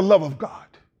outrun the love of God.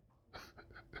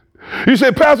 You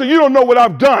say, Pastor, you don't know what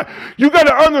I've done. You got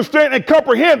to understand and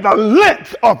comprehend the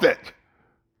length of it.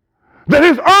 That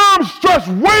his arms stretch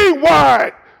way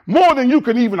wide, more than you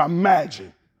can even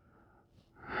imagine.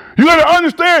 You got to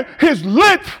understand his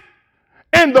length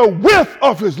and the width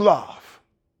of his love.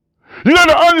 You got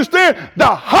to understand the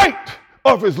height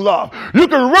of his love. You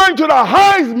can run to the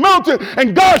highest mountain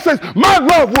and God says, my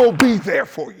love will be there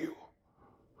for you.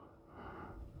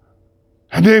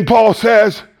 And then Paul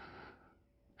says,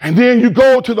 and then you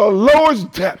go to the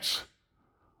lowest depths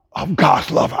of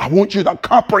God's love. I want you to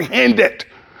comprehend it.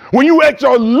 When you at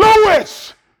your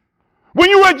lowest,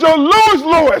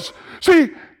 lowest. See,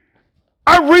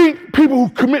 I read people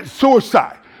who commit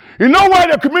suicide. You know why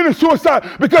they're committing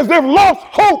suicide? Because they've lost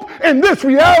hope in this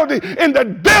reality, in the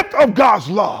depth of God's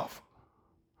love.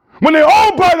 When they're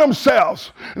all by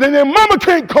themselves, then their mama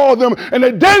can't call them, and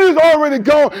their daddy's already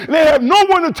gone, and they have no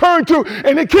one to turn to,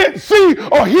 and they can't see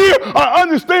or hear or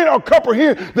understand or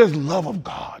comprehend this love of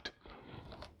God.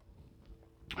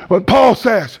 But Paul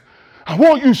says, I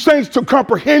want you saints to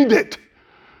comprehend it.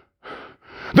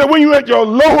 That when you're at your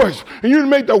lowest and you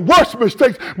make the worst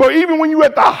mistakes, but even when you're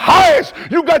at the highest,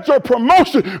 you got your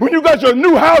promotion, when you got your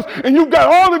new house and you got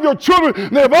all of your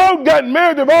children, they've all gotten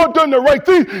married, they've all done the right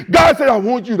thing. God said, I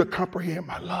want you to comprehend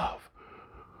my love.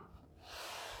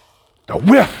 The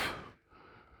width,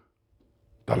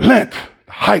 the length,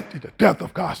 the height, and the depth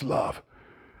of God's love.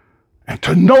 And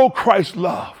to know Christ's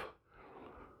love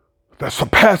that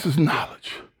surpasses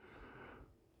knowledge,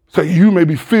 so you may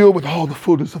be filled with all the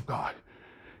fullness of God.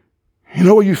 You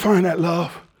know where you find that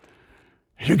love?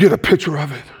 You get a picture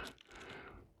of it.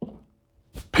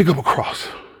 Pick up a cross.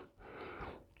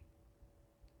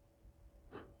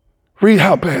 Read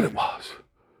how bad it was.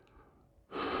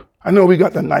 I know we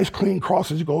got the nice, clean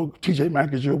crosses. You go TJ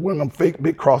Maxx, you're one of them fake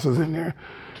big crosses in there.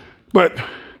 But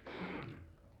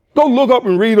go look up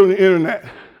and read on the internet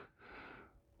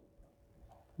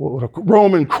what a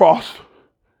Roman cross,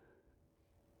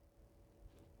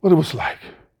 what it was like.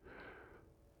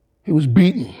 He was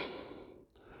beaten.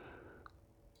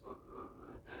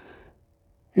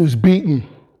 He was beaten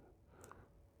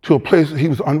to a place that he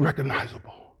was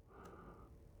unrecognizable.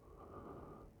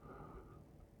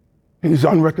 He was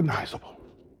unrecognizable.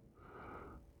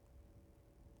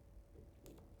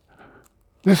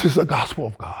 This is the gospel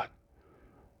of God.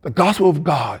 The gospel of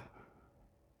God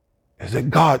is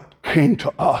that God came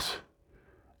to us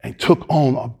and took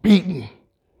on a beating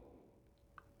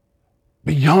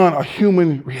beyond a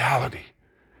human reality,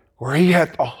 where he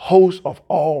had a host of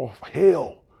all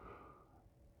hell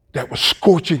that was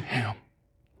scorching him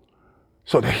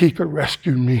so that he could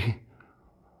rescue me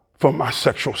from my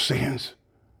sexual sins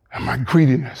and my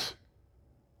greediness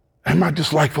and my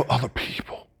dislike for other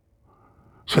people,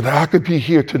 so that I could be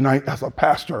here tonight as a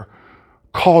pastor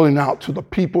calling out to the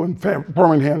people in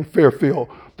Birmingham, Fairfield,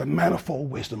 the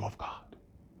manifold wisdom of God.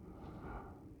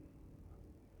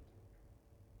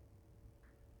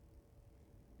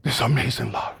 This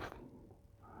amazing love.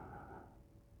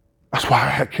 That's why I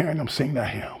had Karen them sing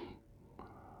that hymn.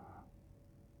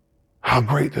 How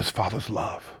great is Father's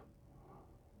love.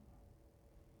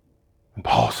 And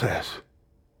Paul says,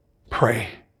 pray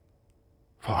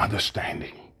for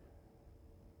understanding.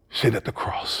 Sit at the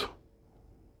cross.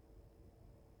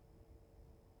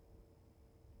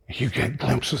 You get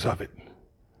glimpses of it.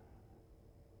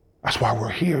 That's why we're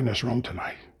here in this room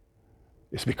tonight.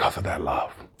 It's because of that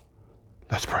love.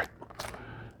 Let's pray.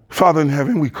 Father in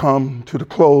heaven, we come to the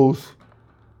close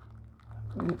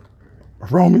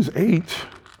of Romans 8.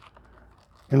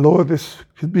 And Lord, this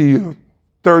could be a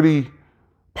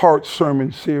 30-part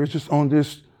sermon series just on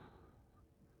this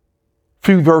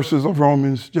few verses of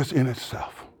Romans just in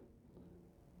itself.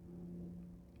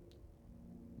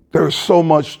 There is so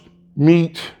much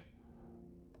meat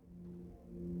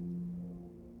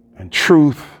and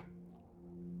truth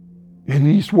in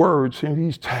these words, in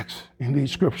these texts, in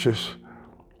these scriptures.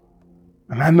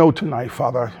 And I know tonight,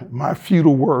 Father, my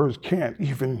futile words can't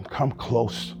even come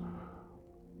close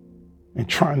in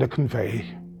trying to convey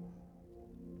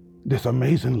this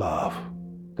amazing love,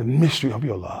 the mystery of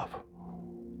your love.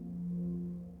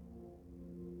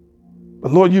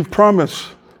 But Lord, you've promised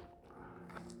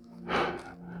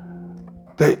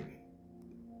that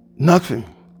nothing,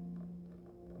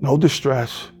 no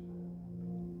distress,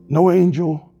 no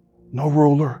angel, no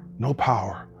ruler, no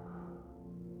power,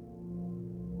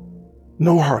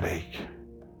 no heartache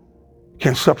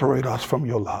can separate us from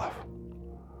your love.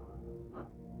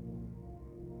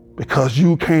 Because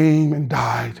you came and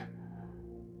died,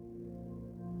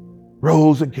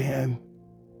 rose again,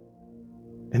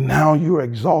 and now you are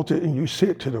exalted and you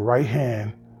sit to the right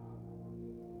hand,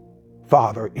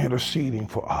 Father, interceding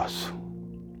for us.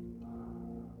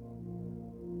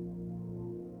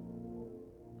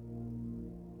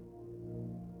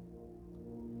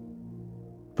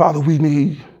 Father, we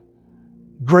need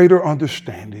greater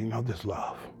understanding of this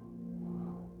love.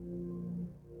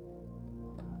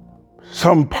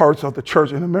 Some parts of the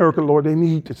church in America, Lord, they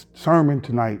need this sermon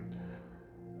tonight.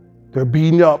 They're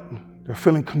beaten up. They're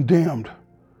feeling condemned.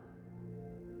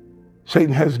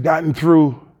 Satan has gotten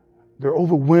through. They're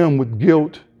overwhelmed with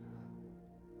guilt.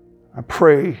 I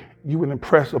pray you would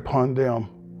impress upon them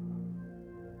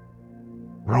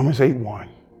Romans 8:1.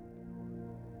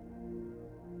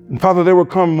 And Father, there will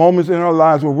come moments in our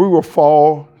lives where we will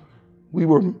fall, we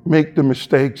will make the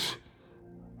mistakes,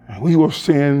 and we will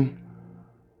sin,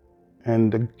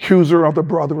 and the accuser of the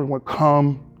brethren would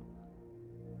come,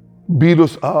 beat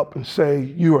us up and say,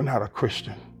 you are not a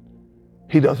Christian.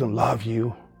 He doesn't love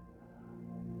you.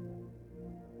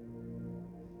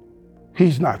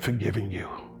 He's not forgiving you.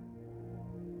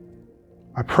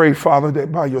 I pray, Father,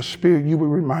 that by your Spirit you will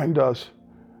remind us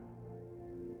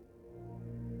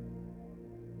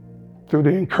through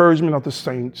the encouragement of the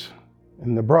saints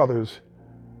and the brothers,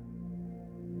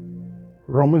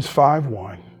 Romans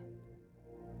 5:1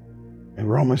 and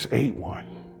Romans 8:1.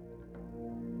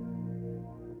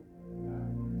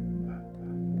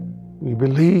 We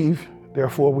believe,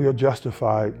 therefore we are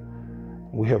justified.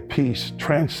 We have peace,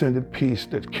 transcendent peace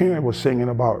that Karen was singing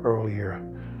about earlier.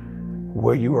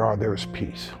 Where you are, there is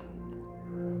peace.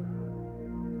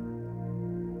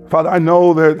 Father, I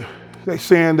know that they're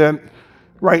saying that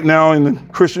right now in the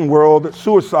Christian world that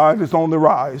suicide is on the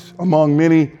rise among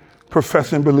many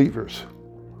professing believers.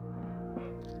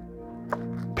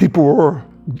 People are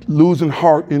losing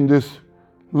heart in this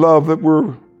love that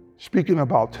we're speaking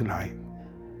about tonight.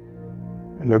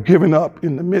 And they're giving up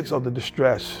in the midst of the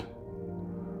distress.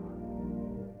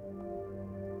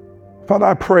 Father,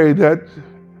 I pray that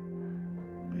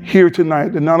here tonight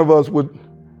that none of us would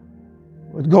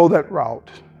go that route,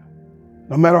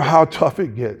 no matter how tough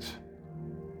it gets.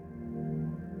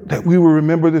 That we will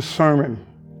remember this sermon,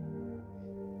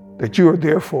 that you are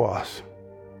there for us,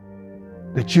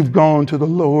 that you've gone to the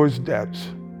lowest depths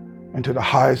and to the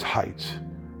highest heights,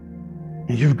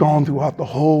 and you've gone throughout the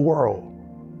whole world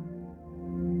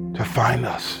to find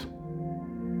us,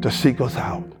 to seek us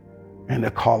out, and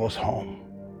to call us home.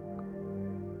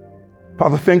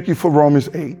 Father, thank you for Romans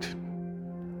 8.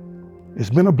 It's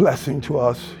been a blessing to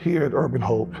us here at Urban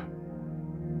Hope,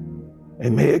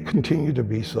 and may it continue to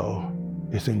be so.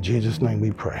 It's in Jesus' name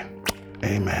we pray.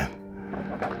 Amen.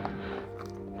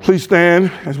 Please stand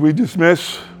as we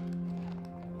dismiss.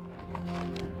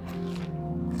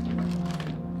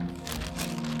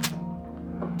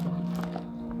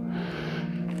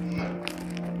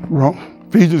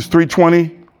 Ephesians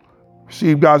 3:20.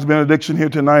 Receive God's benediction here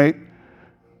tonight.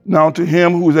 Now to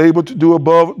him who is able to do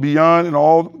above, beyond, and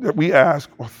all that we ask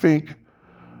or think,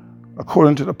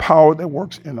 according to the power that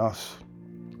works in us.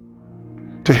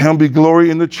 To him be glory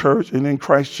in the church and in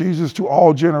Christ Jesus to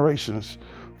all generations,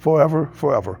 forever,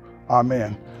 forever.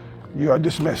 Amen. You are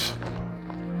dismissed.